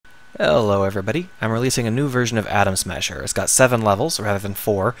Hello everybody, I'm releasing a new version of Atom Smasher. It's got 7 levels rather than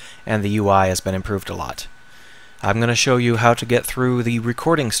 4, and the UI has been improved a lot. I'm going to show you how to get through the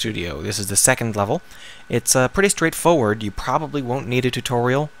recording studio. This is the 2nd level. It's pretty straightforward. You probably won't need a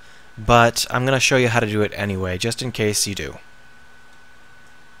tutorial, but I'm going to show you how to do it anyway, just in case you do.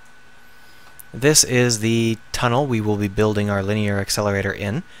 This is the tunnel we will be building our linear accelerator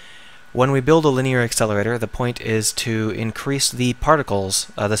in. When we build a linear accelerator, the point is to increase the particles,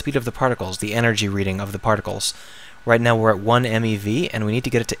 the speed of the particles, the energy reading of the particles. Right now we're at 1 MeV, and we need to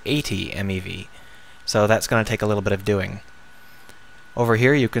get it to 80 MeV. So that's going to take a little bit of doing. Over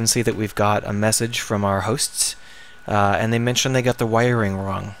here you can see that we've got a message from our hosts, and they mentioned they got the wiring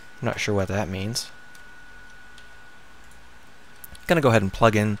wrong. I'm not sure what that means. I'm going to go ahead and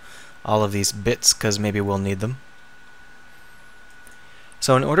plug in all of these bits, because maybe we'll need them.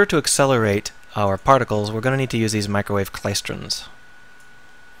 So in order to accelerate our particles, we're going to need to use these microwave klystrons.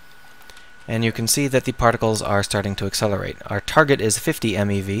 And you can see that the particles are starting to accelerate. Our target is 50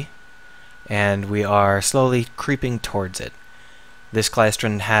 MeV, and we are slowly creeping towards it. This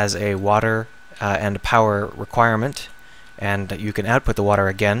klystron has a water and power requirement, and you can output the water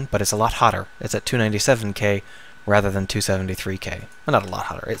again, but it's a lot hotter. It's at 297 K rather than 273 K. Well, not a lot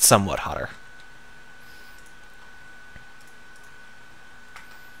hotter, it's somewhat hotter.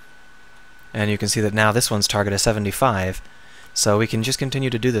 And you can see that now this one's target is 75, so we can just continue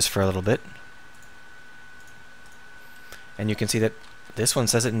to do this for a little bit. And you can see that this one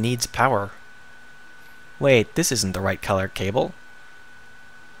says it needs power. Wait, this isn't the right color cable.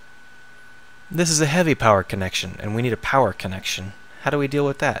 This is a heavy power connection, and we need a power connection. How do we deal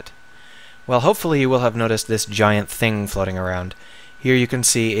with that? Well, hopefully you will have noticed this giant thing floating around. Here you can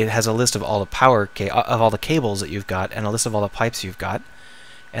see it has a list of all the all the cables that you've got, and a list of all the pipes you've got,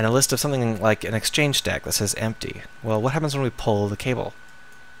 and a list of something like an exchange stack that says empty. Well, what happens when we pull the cable?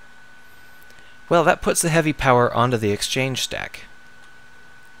 Well, that puts the heavy power onto the exchange stack.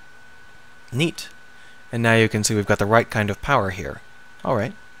 Neat. And now you can see we've got the right kind of power here.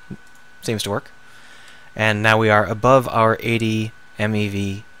 Alright, seems to work. And now we are above our 80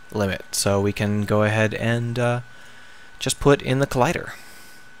 MeV limit, so we can go ahead and just put in the collider.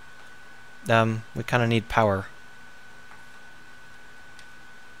 We kind of need power.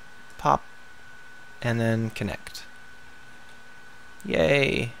 Pop, and then connect.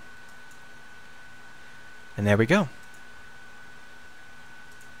 Yay! And there we go.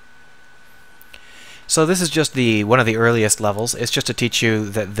 So this is just one of the earliest levels. It's just to teach you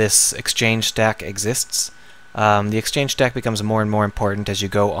that this exchange stack exists. The exchange stack becomes more and more important as you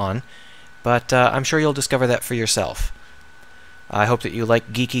go on, but I'm sure you'll discover that for yourself. I hope that you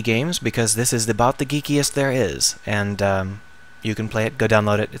like geeky games, because this is about the geekiest there is, and you can play it, go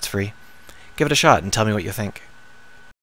download it, it's free. Give it a shot and tell me what you think.